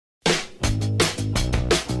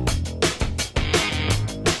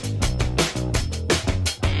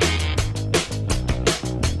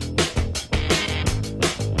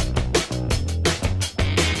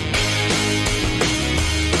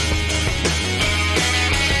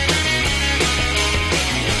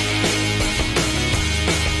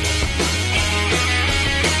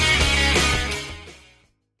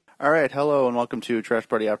right, hello and welcome to Trash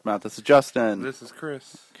Party Aftermath. This is Justin. This is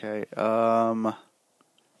Chris. Okay, how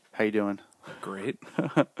you doing? Great.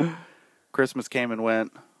 Christmas came and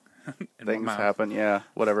went. Things happen, yeah,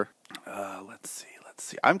 whatever. Let's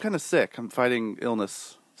see. I'm kind of sick. I'm fighting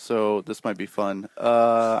illness, so this might be fun.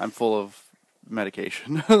 I'm full of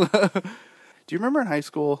medication. Do you remember in high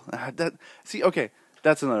school?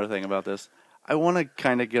 That's another thing about this. I want to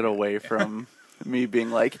kind of get away from me being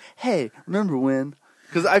like, "Hey, remember when?"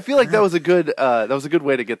 Because I feel like that was a good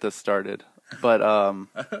way to get this started. But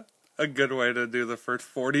a good way to do the first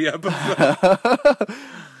 40 episodes.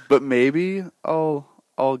 But maybe I'll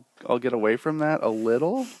get away from that a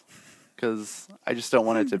little, because I just don't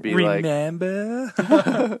want it to be remember?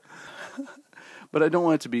 But I don't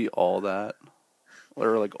want it to be all that,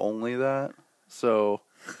 or like only that. So,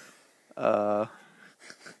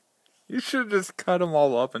 you should just cut them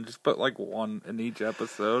all up and just put like one in each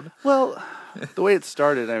episode. Well, the way it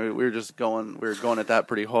started, I mean, we were going at that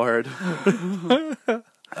pretty hard.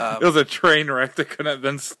 It was a train wreck that couldn't have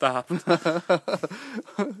been stopped.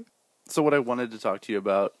 So what I wanted to talk to you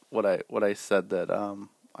about, what I said that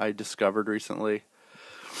I discovered recently,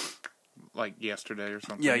 like yesterday or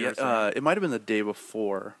something. Yeah. It might have been the day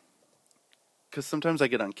before, because sometimes I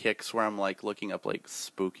get on kicks where I'm like looking up like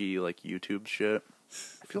spooky like YouTube shit.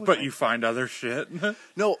 You find other shit?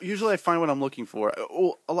 No, usually I find what I'm looking for.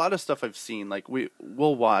 Well, a lot of stuff I've seen, like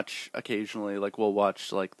we'll watch occasionally, like we'll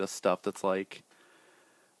watch like the stuff that's like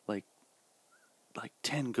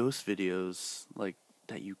 10 ghost videos, like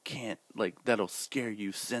that you can't, like that'll scare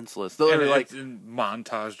you senseless. And like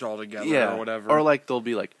montaged all together or whatever. Or like they'll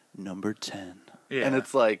be like number 10. Yeah. And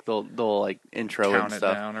it's like they'll like intro count and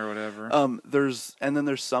stuff. Count it down or whatever. There's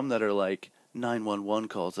some that are like 911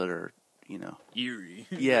 calls that are, you know, eerie.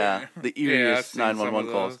 Yeah, the eeriest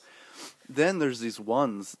 911 calls. Then there's these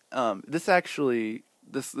ones. This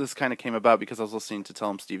kind of came about because I was listening to Tell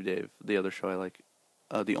 'em Steve Dave, the other show I like,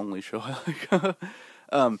 the only show I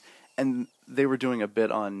like. And they were doing a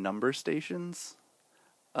bit on number stations.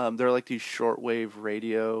 They're like these shortwave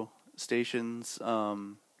radio stations.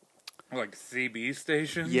 Like CB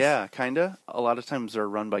stations? Yeah, kinda. A lot of times they're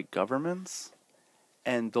run by governments,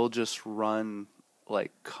 and they'll just run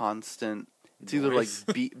like constant. It's either like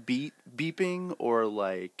beeping or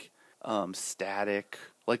like static.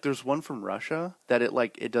 Like there's one from Russia that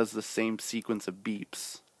it does the same sequence of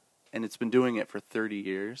beeps, and it's been doing it for 30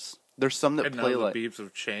 years. There's some that play none of like the beeps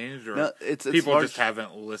have changed, or no, it's people large, just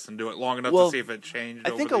haven't listened to it long enough to see if it changed.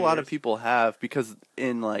 I think a lot of people have, because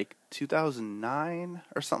in like 2009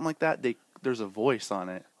 or something like that, there's a voice on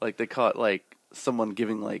it. Like they caught like someone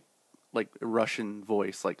giving like a Russian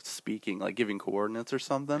voice, like speaking, like giving coordinates or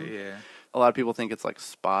something. Yeah. A lot of people think it's like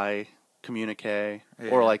spy communique,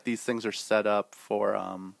 or like these things are set up for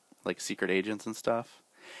like secret agents and stuff.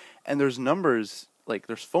 And there's numbers, like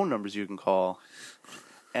there's phone numbers you can call,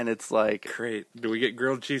 and it's like, great. Do we get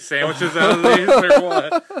grilled cheese sandwiches out of these or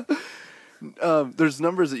what? There's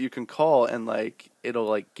numbers that you can call, and like it'll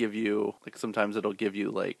like give you, like sometimes it'll give you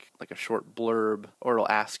like a short blurb, or it'll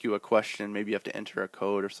ask you a question. Maybe you have to enter a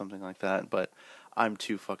code or something like that. But I'm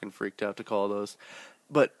too fucking freaked out to call those.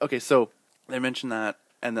 But okay, so they mentioned that,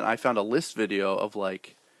 and then I found a list video of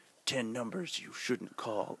like 10 numbers you shouldn't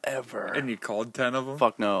call ever. And you called 10 of them?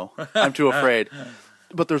 Fuck no, I'm too afraid.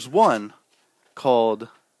 But there's one called.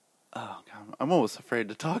 Oh God, I'm almost afraid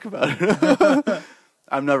to talk about it.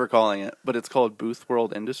 I'm never calling it, but it's called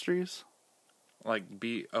Boothworld Industries. Like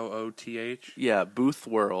BOOTH? Yeah,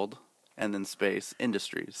 Boothworld, and then space,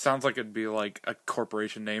 Industries. Sounds like it'd be like a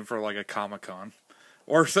corporation name for like a Comic-Con.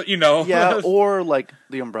 Or, so, you know. Yeah, or like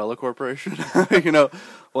the Umbrella Corporation. You know,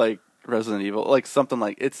 like Resident Evil. Like something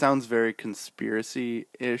like, it sounds very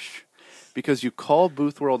conspiracy-ish. Because you call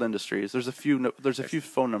Boothworld Industries, there's a few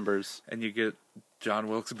phone numbers. And you get John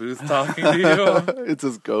Wilkes Booth talking to you. It's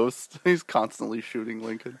his ghost. He's constantly shooting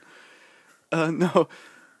Lincoln. No.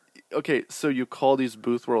 Okay, so you call these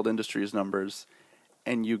Boothworld Industries numbers,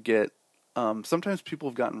 and you get. Sometimes people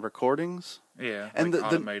have gotten recordings. Yeah, and like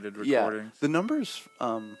automated recordings. Yeah, the numbers.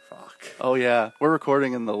 Fuck. Oh yeah, we're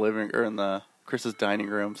recording in the in the Chris's dining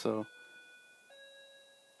room. So,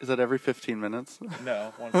 is that every 15 minutes?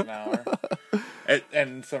 No, once an hour.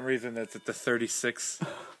 And some reason it's at the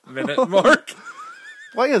 36-minute mark.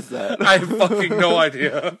 Why is that? I have fucking no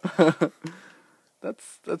idea.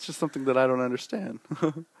 That's just something that I don't understand.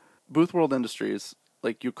 Boothworld Industries,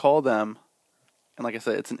 like you call them, and like I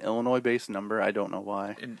said, it's an Illinois-based number. I don't know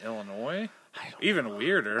why. In Illinois? Even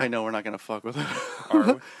weirder. I know we're not going to fuck with it. Are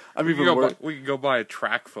we? I'm we even worried. We could go buy a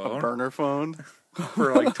track phone. A burner phone.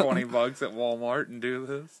 For like $20 at Walmart and do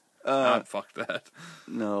this. Fuck that.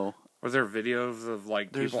 No. Was there videos of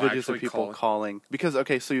like There's people videos actually of people calling? calling. Because,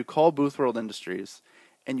 okay, so you call Boothworld Industries,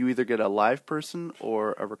 and you either get a live person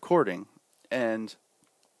or a recording. And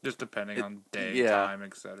Just depending on day, yeah, time,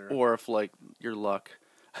 etc. or if, like, your luck.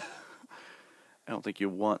 I don't think you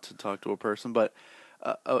want to talk to a person, but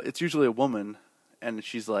it's usually a woman, and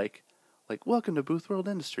she's like, welcome to Boothworld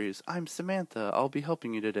Industries. I'm Samantha. I'll be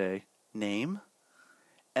helping you today. Name?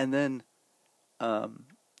 And then, and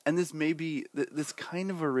this this kind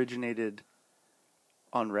of originated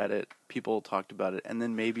on Reddit. People talked about it, and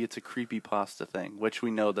then maybe it's a creepypasta thing, which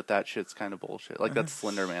we know that shit's kind of bullshit. Like, that's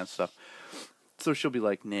Slender Man stuff. So she'll be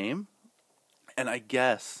like, name? And I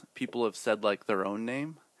guess people have said, like, their own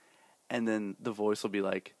name, and then the voice will be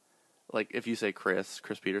like if you say Chris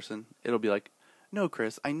Peterson, it'll be like, no,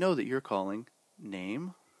 Chris, I know that you're calling.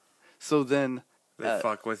 Name? So then... They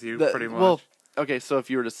fuck with you, pretty much. Well, okay, so if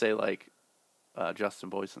you were to say, like, Justin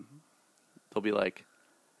Boyson, they'll be like,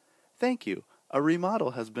 thank you. A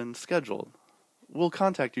remodel has been scheduled. We'll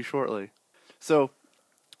contact you shortly. So,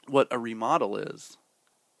 what a remodel is,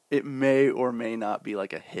 it may or may not be,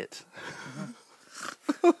 like, a hit.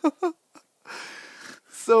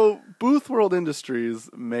 So, Boothworld Industries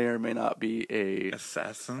may or may not be a...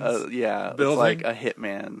 Assassins? Yeah, building? It's like a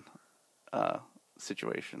hitman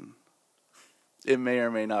situation. It may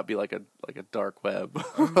or may not be like a dark web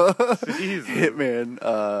hitman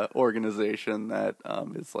organization that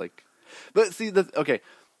is like... But see,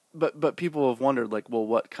 but people have wondered, like, well,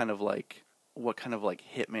 what kind of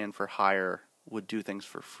hitman for hire would do things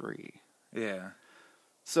for free? Yeah.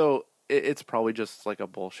 So... It's probably just like a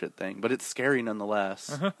bullshit thing, but it's scary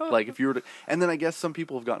nonetheless. Like if you were to, and then I guess some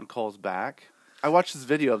people have gotten calls back. I watched this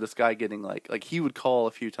video of this guy getting like he would call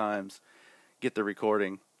a few times, get the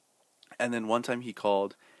recording, and then one time he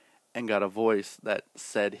called and got a voice that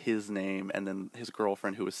said his name, and then his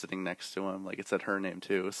girlfriend who was sitting next to him, like it said her name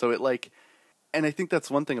too. So it like, and I think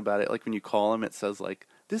that's one thing about it. Like when you call him, it says like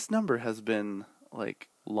this number has been like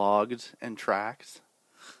logged and tracked.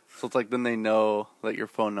 So it's like then they know like your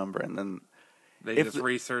phone number, and then they just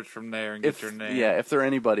research from there and get your name. Yeah, if they're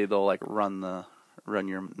anybody, they'll like run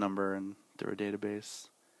your number and through a database.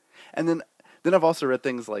 And then I've also read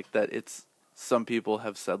things like that. It's some people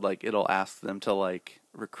have said like it'll ask them to like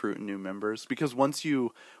recruit new members, because once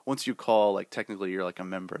you call, like technically you're like a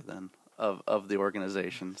member then of the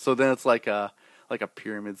organization. So then it's like a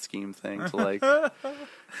pyramid scheme thing to like.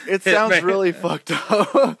 It sounds really fucked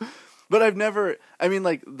up. But I've never, I mean,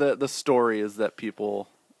 like, the story is that people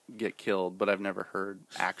get killed, but I've never heard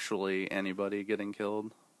actually anybody getting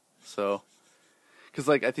killed. So, because,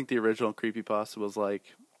 like, I think the original creepypasta was,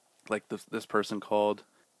 like this person called,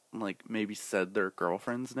 like, maybe said their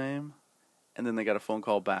girlfriend's name, and then they got a phone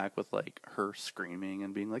call back with, like, her screaming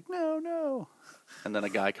and being like, no. And then a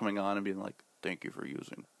guy coming on and being like, thank you for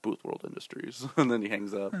using Boothworld Industries. And then he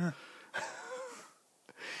hangs up.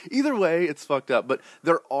 Either way, it's fucked up, but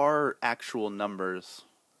there are actual numbers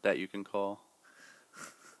that you can call.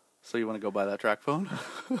 So you want to go buy that track phone?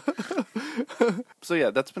 So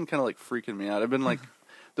yeah, that's been kind of like freaking me out. I've been like,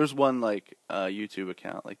 there's one like YouTube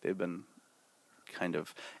account, like they've been kind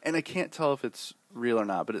of, and I can't tell if it's real or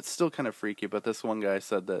not, but it's still kind of freaky. But this one guy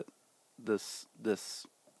said that this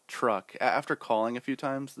truck, after calling a few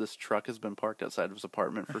times, this truck has been parked outside of his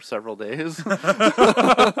apartment for several days.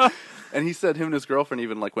 And he said him and his girlfriend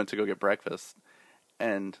even like went to go get breakfast,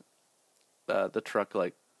 and the truck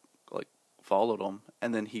like followed him,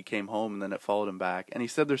 and then he came home, and then it followed him back. And he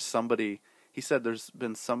said there's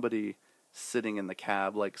been somebody sitting in the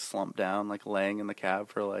cab, like slumped down, like laying in the cab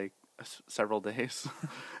for like several days.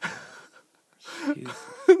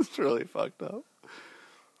 It's really fucked up.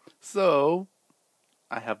 So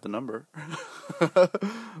I have the number.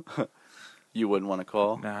 You wouldn't want to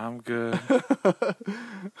call? Nah, I'm good.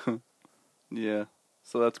 Yeah.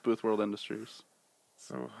 So that's Boothworld Industries.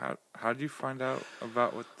 So how did you find out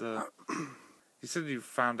about what the... You said you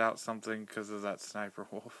found out something because of that sniper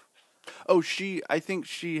wolf. Oh, I think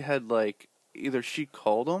she had like, either she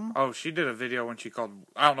called them. Oh, she did a video when she called,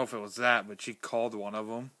 I don't know if it was that, but she called one of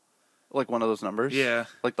them. Like one of those numbers? Yeah.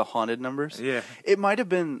 Like the haunted numbers? Yeah. It might have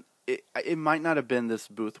been... It might not have been this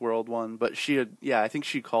Boothworld one, but I think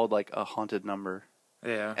she called like a haunted number.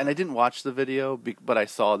 Yeah. And I didn't watch the video, but I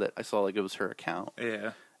saw like it was her account.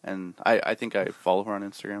 Yeah. And I think I follow her on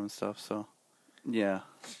Instagram and stuff, so yeah.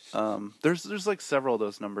 There's like several of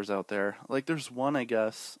those numbers out there. Like there's one, I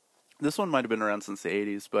guess, this one might have been around since the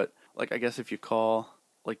 80s, but like I guess if you call,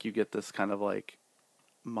 like you get this kind of like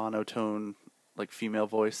monotone like female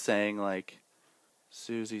voice saying like,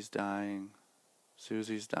 Susie's dying.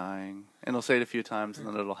 Susie's dying. And he'll say it a few times and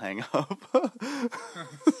then it'll hang up.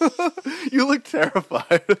 You look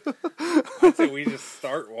terrified. I'd say we just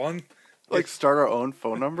start one. Like, start our own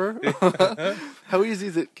phone number? How easy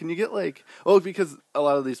is it? Can you get, like... Oh, because a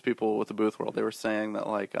lot of these people with the Boothworld, they were saying that,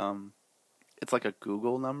 like, it's like a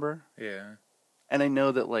Google number. Yeah. And I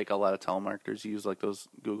know that, like, a lot of telemarketers use, like, those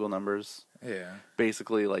Google numbers. Yeah.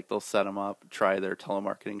 Basically, like, they'll set them up, try their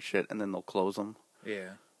telemarketing shit, and then they'll close them.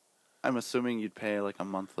 Yeah. I'm assuming you'd pay, like, a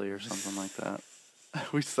monthly or something like that.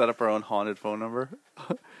 We set up our own haunted phone number.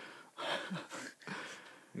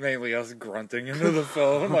 Mainly us grunting into the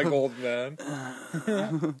phone like old men.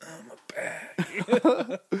 I'm a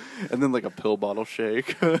bag. And then, like, a pill bottle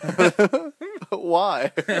shake.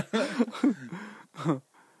 Why?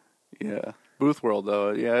 Yeah. Boothworld, though,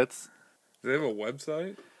 yeah, it's... Do they have a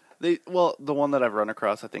website? Well, the one that I've run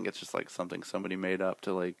across, I think it's just, like, something somebody made up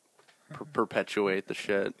to, like, perpetuate the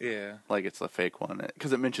shit. Yeah. Like, it's a fake one.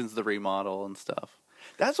 Because it mentions the remodel and stuff.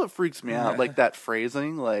 That's what freaks me out. Like, that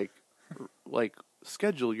phrasing, like,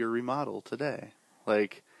 schedule your remodel today.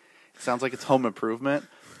 Like, it sounds like it's home improvement,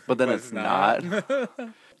 but then it's not.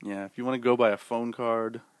 Yeah, if you want to go buy a phone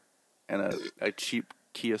card and a cheap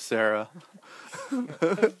Kia Sarah. Do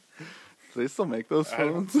they still make those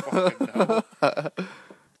phones? I don't fucking know.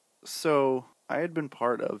 So, I had been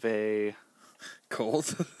part of a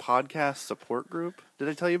podcast support group. Did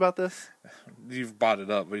I tell you about this? You've bought it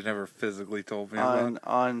up, but you never physically told me about it.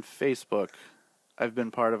 On Facebook, I've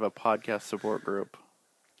been part of a podcast support group.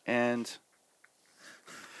 And...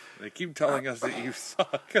 They keep telling us that you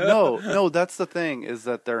suck. No, that's the thing, is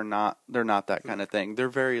that they're not that kind of thing. They're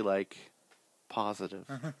very, like, positive.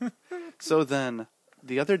 So then,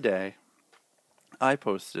 the other day, I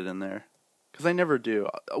posted in there, because I never do.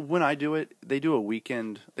 When I do it, they do a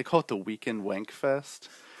weekend, they call it the Weekend Wank Fest.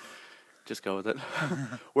 Just go with it.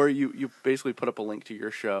 Where you basically put up a link to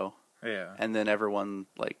your show. Yeah. And then everyone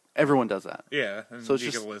does that. Yeah, and so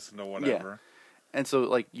you can listen to whatever. Yeah. And so,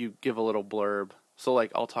 like, you give a little blurb. So,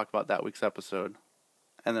 like, I'll talk about that week's episode,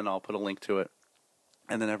 and then I'll put a link to it,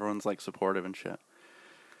 and then everyone's, like, supportive and shit.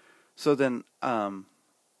 So then,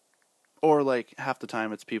 or, like, half the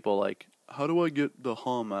time it's people, like, how do I get the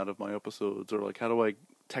hum out of my episodes? Or, like, how do I,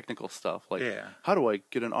 technical stuff, like, how do I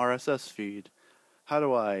get an RSS feed? How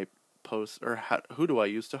do I post, or who do I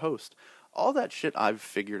use to host? All that shit I've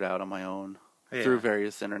figured out on my own through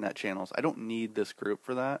various internet channels. I don't need this group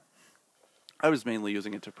for that. I was mainly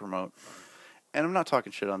using it to promote. And I'm not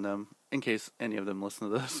talking shit on them, in case any of them listen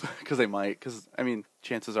to this, because they might, because, I mean,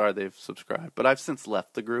 chances are they've subscribed. But I've since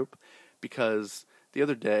left the group, because the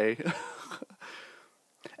other day,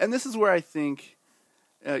 and this is where I think,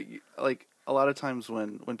 like, a lot of times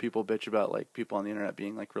when people bitch about, like, people on the internet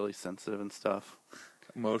being, like, really sensitive and stuff.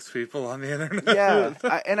 Most people on the internet.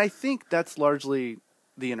 Yeah, and I think that's largely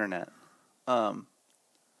the internet.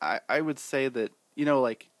 I would say that, you know,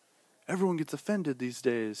 like, everyone gets offended these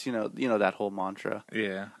days, you know that whole mantra.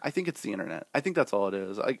 Yeah. I think it's the internet. I think that's all it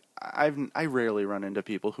is. I rarely run into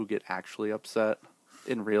people who get actually upset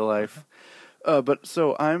in real life. But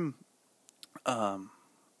so I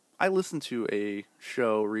listened to a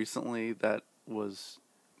show recently that was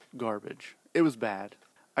garbage. It was bad.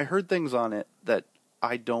 I heard things on it that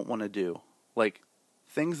I don't want to do. Like,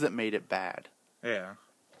 things that made it bad. Yeah.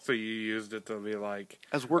 So you used it to be like,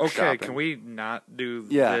 as workshopping. Okay, can we not do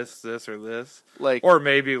this, or this? Like, or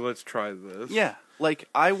maybe let's try this. Yeah. Like,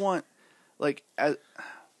 I want, like,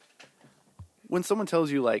 when someone tells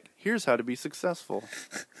you, like, here's how to be successful,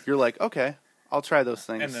 you're like, okay, I'll try those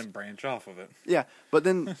things. And then branch off of it. Yeah. But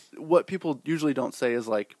then what people usually don't say is,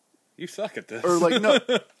 like, you suck at this. Or, like, no.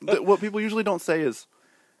 What people usually don't say is,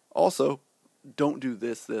 also, don't do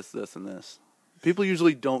this, this, this, and this. People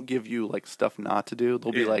usually don't give you, like, stuff not to do.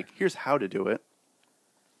 They'll be like, here's how to do it.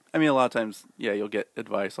 I mean, a lot of times, you'll get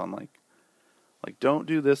advice on, like, don't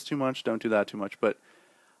do this too much, don't do that too much. But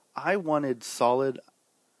I wanted solid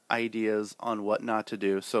ideas on what not to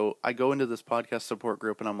do. So I go into this podcast support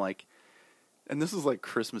group, and I'm like, and this is, like,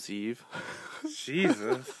 Christmas Eve.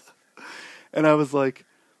 Jesus. And I was like,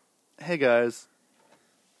 hey, guys,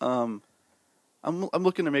 I'm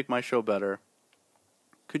looking to make my show better.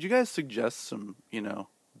 Could you guys suggest some,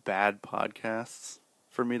 bad podcasts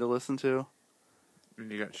for me to listen to? And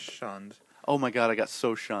you got shunned. Oh my God, I got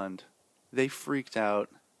so shunned. They freaked out,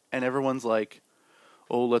 and everyone's like,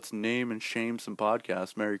 oh, let's name and shame some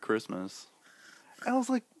podcasts. Merry Christmas. And I was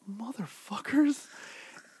like, motherfuckers.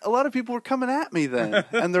 A lot of people were coming at me then.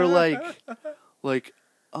 And they're like,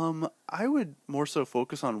 I would more so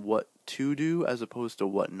focus on what to do as opposed to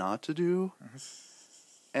what not to do.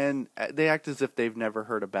 And they act as if they've never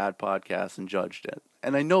heard a bad podcast and judged it.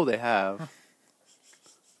 And I know they have.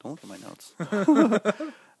 Don't look at my notes.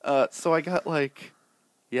 So I got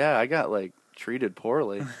treated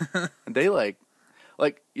poorly. And they like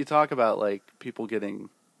you talk about like people getting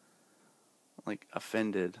like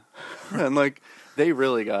offended and like they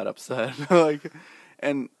really got upset. Like,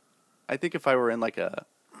 and I think if I were in like a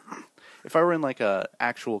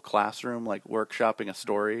actual classroom, like workshopping a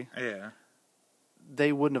story,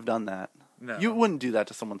 they wouldn't have done that. No. You wouldn't do that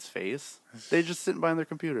to someone's face. They just sitting behind their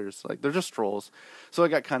computers. Like, they're just trolls. So I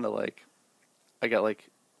got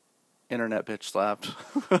internet bitch slapped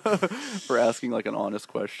for asking like an honest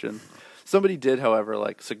question. Somebody did, however,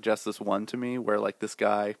 like suggest this one to me where like this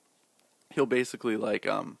guy, he'll basically like,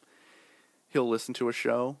 he'll listen to a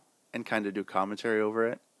show and kind of do commentary over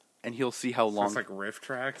it. And he'll see how long. It's like riff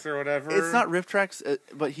tracks or whatever. It's not riff tracks,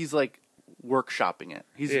 but he's like workshopping it.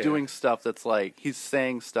 He's doing stuff that's like, he's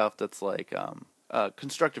saying stuff that's like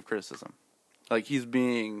constructive criticism. Like he's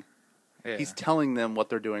telling them what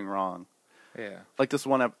they're doing wrong. Yeah. Like this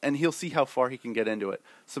one, and he'll see how far he can get into it.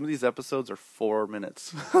 Some of these episodes are 4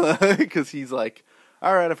 minutes because he's like,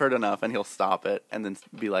 all right, I've heard enough, and he'll stop it and then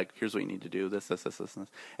be like, here's what you need to do, this.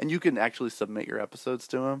 And you can actually submit your episodes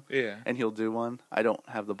to him. Yeah. And he'll do one. I don't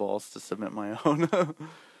have the balls to submit my own.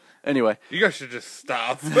 Anyway. You guys should just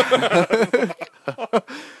stop.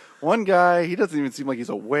 One guy, he doesn't even seem like he's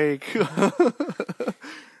awake.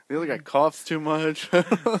 The other guy coughs too much.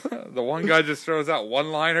 The one guy just throws out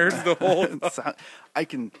one-liners the whole time. I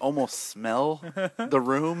can almost smell the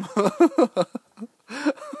room.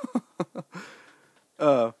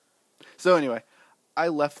 So anyway, I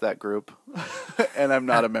left that group, and I'm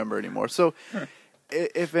not a member anymore. So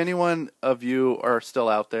if anyone of you are still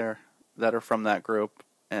out there that are from that group,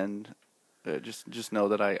 and just know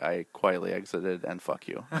that I quietly exited, and fuck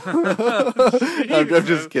you. I'm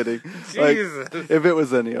just kidding. Like, if it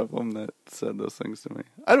was any of them that said those things to me,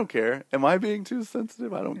 I don't care. Am I being too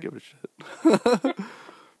sensitive? I don't give a shit.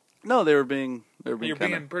 No, they were being. You're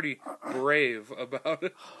being pretty brave about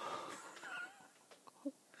it.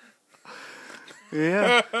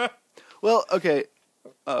 Yeah. Well, okay.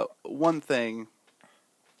 One thing,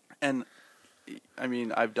 and I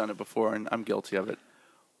mean, I've done it before, and I'm guilty of it.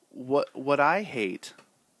 What I hate,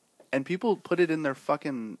 and people put it in their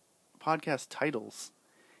fucking podcast titles,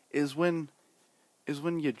 is when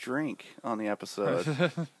you drink on the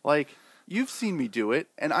episode. Like, you've seen me do it,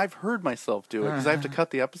 and I've heard myself do it because I have to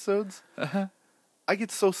cut the episodes. I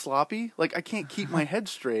get so sloppy, like I can't keep my head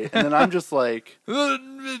straight, and then I'm just like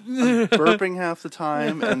I'm burping half the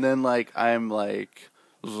time, and then like I'm like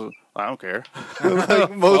I don't care.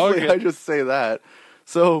 Like mostly I just say that.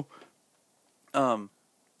 So,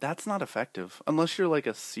 that's not effective unless you're like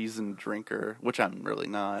a seasoned drinker, which I'm really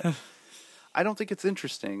not. I don't think it's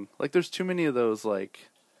interesting. Like there's too many of those like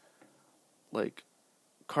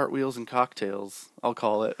cartwheels and cocktails, I'll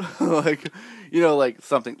call it. Like, you know, like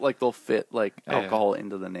something like they'll fit like alcohol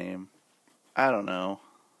into the name. I don't know.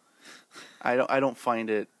 I don't find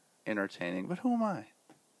it entertaining, but who am I?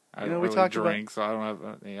 I don't really drink, so I don't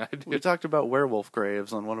have any idea. We talked about werewolf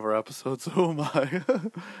graves on one of our episodes. So who am I?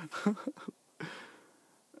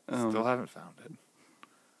 Still haven't found it.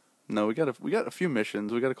 No, we got a few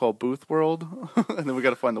missions. We got to call Boothworld, and then we got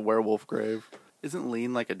to find the werewolf grave. Isn't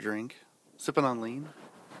lean like a drink? Sipping on lean?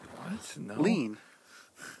 What? No. Lean.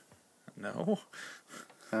 No.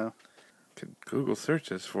 Oh. Could Google search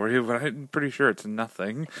this for you, but I'm pretty sure it's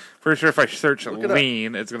nothing. Pretty sure if I search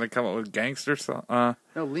lean, it's going to come up with gangster song.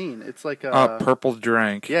 No, lean. It's like a... purple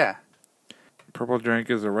drink. Yeah. Purple drink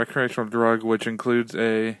is a recreational drug which includes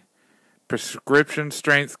a prescription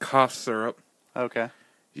strength cough syrup. Okay.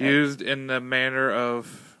 Used in the manner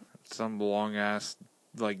of some long ass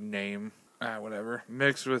like name. Whatever.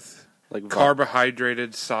 Mixed with like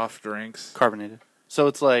carbohydrated soft drinks. Carbonated. So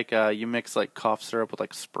it's like you mix like cough syrup with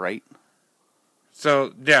like Sprite.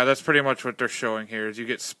 So yeah, that's pretty much what they're showing here. Is you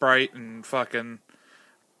get Sprite and fucking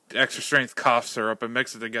extra strength cough syrup and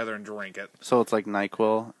mix it together and drink it. So it's like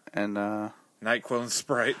NyQuil and NyQuil and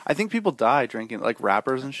Sprite. I think people die drinking like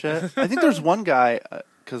rappers and shit. I think there's one guy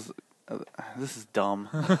because this is dumb.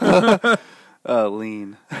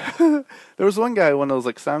 Lean. There was one guy, one of those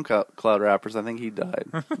like SoundCloud rappers. I think he died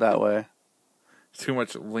that way. Too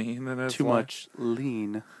much lean in his Too much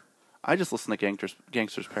lean. I just listen to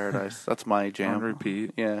Gangster's Paradise. That's my jam. On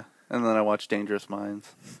repeat. Yeah, and then I watch Dangerous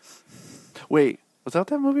Minds. Wait, was that what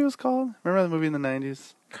that movie was called? Remember that movie in the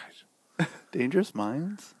 90s? Dangerous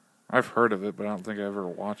Minds? I've heard of it, but I don't think I ever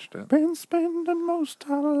watched it. Been spending most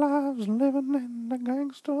our lives living in the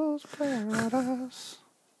Gangster's Paradise.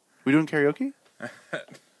 We doing karaoke?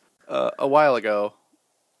 A while ago,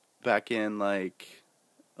 back in like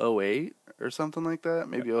 08 or something like that,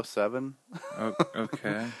 maybe 07. Oh,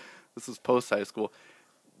 okay. This is post high school.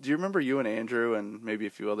 Do you remember you and Andrew and maybe a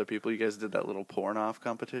few other people? You guys did that little porn off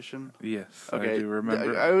competition. Yes, okay. I do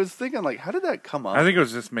remember. I was thinking, like, how did that come up? I think it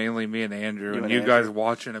was just mainly me and Andrew, and you guys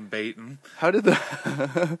watching and baiting. How did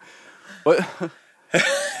that? What?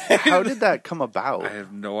 How did that come about? I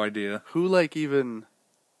have no idea. Who, like, even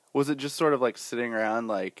was it? Just sort of like sitting around,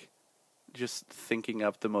 like, just thinking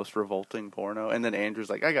up the most revolting porno, and then Andrew's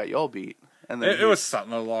like, "I got y'all beat," and then it was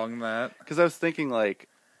something along that. Because I was thinking, like,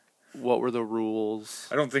 what were the rules?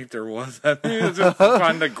 I don't think there was. I think it was just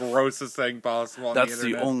find the grossest thing possible on That's the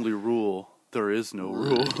internet. the only rule. There is no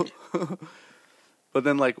rule. But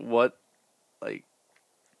then, like, what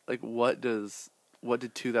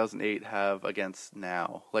did 2008 have against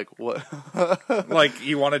now? Like, what? Like,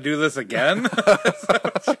 you want to do this again?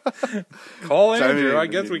 Call Andrew. I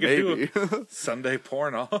guess we could do a Sunday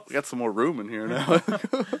porn off. We got some more room in here now.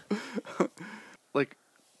 Like,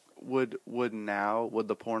 would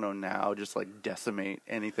the porno now just, like, decimate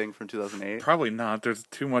anything from 2008? Probably not. There's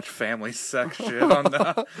too much family sex shit on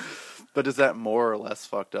that. But is that more or less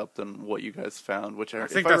fucked up than what you guys found? Which I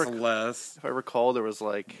think that's less. If I recall, there was,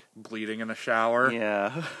 like, bleeding in a shower.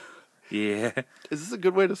 Yeah. Yeah. Is this a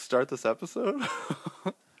good way to start this episode?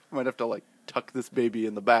 Might have to, like, tuck this baby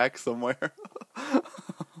in the back somewhere.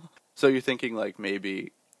 So you're thinking, like,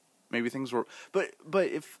 maybe things were... But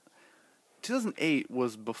if 2008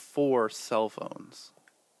 was before cell phones.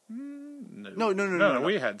 No.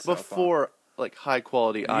 We had cell before phone. Like, high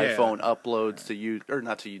quality iPhone uploads to you, or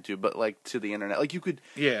not to YouTube, but, like, to the internet. Like, you could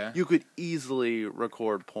easily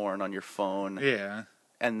record porn on your phone. Yeah.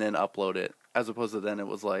 And then upload it. As opposed to then it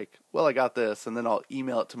was like, well, I got this, and then I'll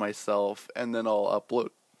email it to myself, and then I'll upload.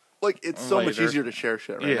 Like, it's so much easier to share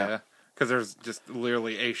shit right now. Yeah, because there's just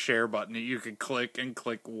literally a share button that you can click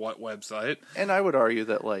what website. And I would argue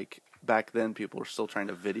that, like, back then people were still trying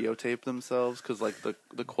to videotape themselves because, like,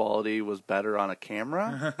 the quality was better on a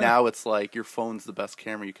camera. Now it's like your phone's the best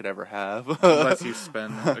camera you could ever have. Unless you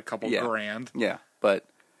spend a couple grand. Yeah, but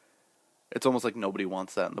it's almost like nobody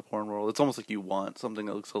wants that in the porn world. It's almost like you want something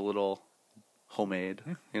that looks a little... homemade,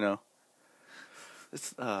 you know.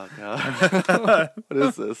 It's oh god, what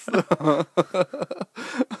is this?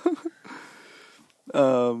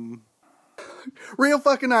 Real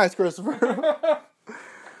fucking nice, Christopher.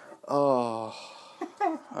 Oh,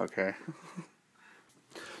 okay.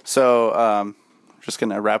 So, just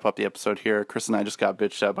gonna wrap up the episode here. Chris and I just got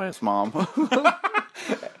bitched out by his mom.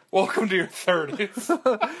 Welcome to your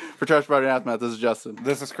 30s. For Trash Party Aftermath, this is Justin.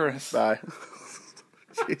 This is Chris. Bye.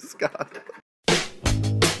 Jeez, God.